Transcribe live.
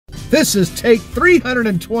This is take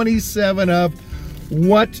 327 of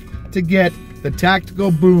what to get the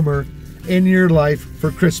tactical boomer in your life for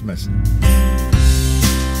Christmas.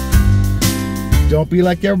 Don't be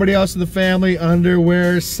like everybody else in the family,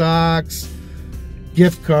 underwear, socks,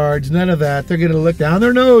 gift cards, none of that. They're gonna look down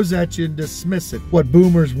their nose at you and dismiss it. What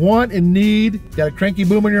boomers want and need. Got a cranky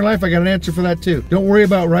boomer in your life? I got an answer for that too. Don't worry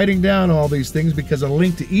about writing down all these things because a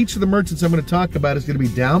link to each of the merchants I'm gonna talk about is gonna be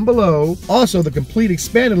down below. Also, the complete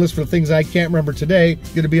expanded list for the things I can't remember today is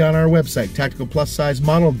gonna be on our website,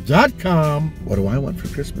 tacticalplussizemodel.com. What do I want for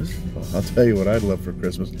Christmas? Well, I'll tell you what I'd love for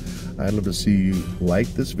Christmas. I'd love to see you like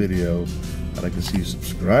this video. I'd like to see you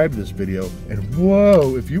subscribe to this video. And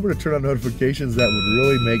whoa, if you were to turn on notifications, that would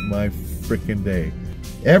really make my freaking day.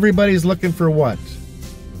 Everybody's looking for what?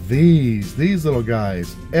 These little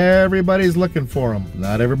guys. Everybody's looking for them.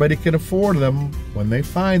 Not everybody can afford them when they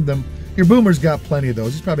find them. Your boomer's got plenty of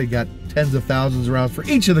those. He's probably got tens of thousands of rounds for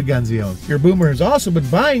each of the guns he owns. Your boomer has also been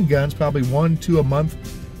buying guns, probably 1, 2 a month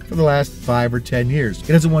for the last 5 or 10 years.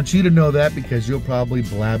 He doesn't want you to know that because you'll probably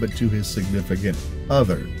blab it to his significant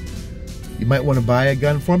other. You might want to buy a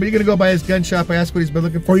gun for him, but you're going to go by his gun shop, ask what he's been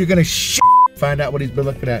looking for. You're going to find out what he's been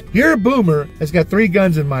looking at. Your boomer has got 3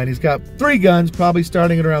 guns in mind. He's got 3 guns, probably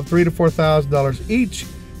starting at around $3,000 to $4,000 each.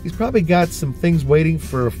 He's probably got some things waiting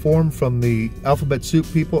for a form from the Alphabet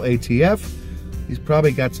Soup people, ATF. He's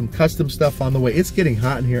probably got some custom stuff on the way. It's getting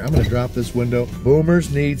hot in here. I'm going to drop this window.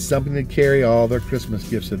 Boomers need something to carry all their Christmas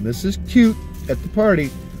gifts in. This is cute at the party.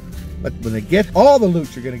 But when they get all the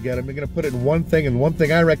loot you're going to get them, you're going to put it in one thing, and one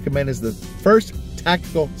thing I recommend is the first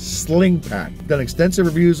tactical sling pack. I've done extensive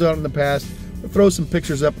reviews on it in the past. I'll throw some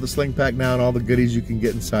pictures up of the sling pack now and all the goodies you can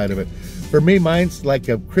get inside of it. For me, mine's like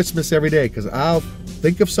a Christmas every day because I'll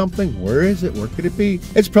think of something. Where is it? Where could it be?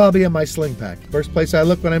 It's probably in my sling pack. First place I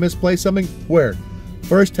look when I misplace something, where?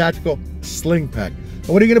 First tactical sling pack. And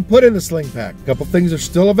what are you going to put in the sling pack? A couple things are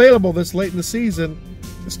still available this late in the season.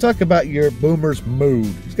 Let's talk about your boomer's mood.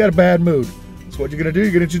 He's got a bad mood. So what you're going to do,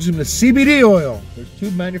 you're going to introduce him to CBD oil. There's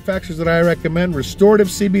 2 manufacturers that I recommend, Restorative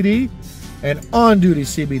CBD and Duty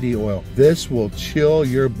CBD oil. This will chill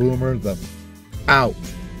your boomer the out.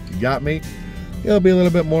 You got me? He'll be a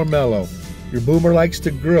little bit more mellow. Your boomer likes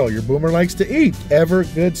to grill. Your boomer likes to eat.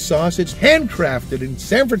 Evergood Sausage, handcrafted in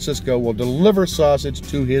San Francisco, will deliver sausage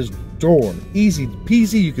to his door. Easy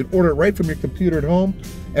peasy. You can order it right from your computer at home.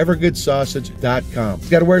 Evergoodsausage.com. He's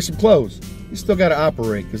got to wear some clothes. He's still got to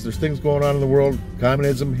operate because there's things going on in the world.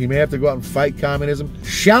 Communism. He may have to go out and fight communism.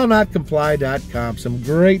 Shallnotcomply.com. Some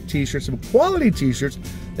great t-shirts, some quality t-shirts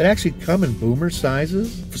that actually come in boomer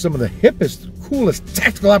sizes for some of the hippest, coolest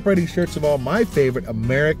tactical operating shirts of all. My favorite,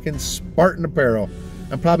 American Spartan Apparel.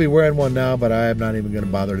 I'm probably wearing one now, but I am not even going to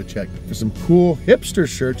bother to check. For some cool hipster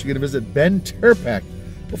shirts, you're going to visit Ben Turpak.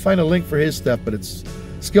 We'll find a link for his stuff, but it's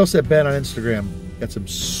SkillsetBen on Instagram. Got some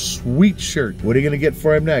sweet shirt. What are you going to get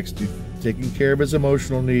for him next? You're taking care of his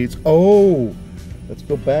emotional needs. Oh, let's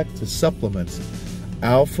go back to supplements.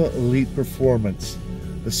 Alpha Elite Performance,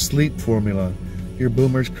 the sleep formula. Your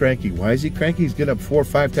boomer's cranky. Why is he cranky? He's getting up 4 or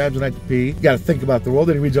 5 times a night to pee. You got to think about the world.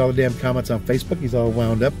 Then he reads all the damn comments on Facebook. He's all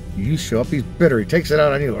wound up. You show up, he's bitter. He takes it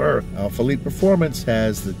out on you. Alpha Elite Performance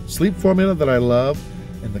has the sleep formula that I love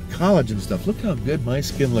and the collagen stuff. Look how good my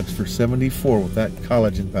skin looks for 74 with that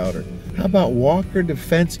collagen powder. How about Walker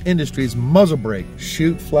Defense Industries muzzle brake?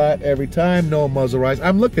 Shoot flat every time, no muzzle rise.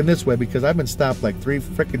 I'm looking this way because I've been stopped like 3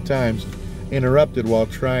 frickin' times, interrupted while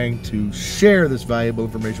trying to share this valuable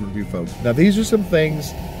information with you folks. Now these are some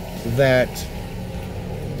things that,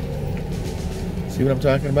 see what I'm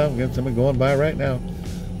talking about? We got something going by right now.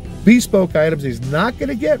 Bespoke items he's not going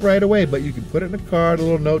to get right away, but you can put it in a card, a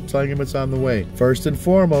little note telling him it's on the way. First and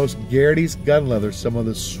foremost, Garrity's gun leather, some of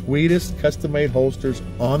the sweetest custom-made holsters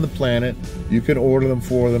on the planet. You can order them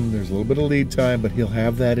for them. There's a little bit of lead time, but he'll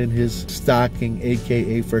have that in his stocking,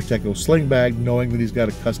 aka First Tactical Sling Bag, knowing that he's got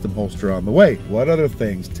a custom holster on the way. What other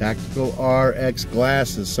things? Tactical RX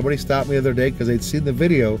glasses. Somebody stopped me the other day because they'd seen the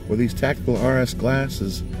video where these Tactical RX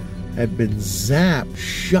glasses had been zapped,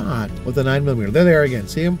 shot with a 9mm. There they are again.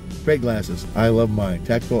 See them? Great glasses. I love mine.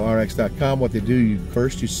 TacticalRx.com. What they do, you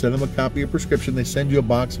send them a copy of your prescription. They send you a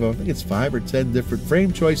box of, I think it's 5 or 10 different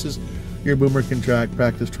frame choices. Your boomer can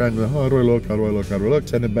practice trying to, how do I look, how do I look, how do I look?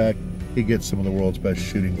 Send it back. He gets some of the world's best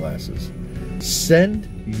shooting glasses. Send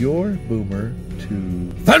your boomer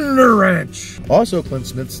to Thunder Ranch. Also, Clint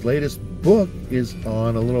Smith's latest book is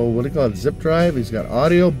on a little, what do you call it, zip drive. He's got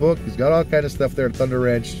audio book. He's got all kind of stuff there at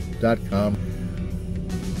thunderranch.com.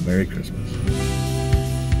 Merry Christmas.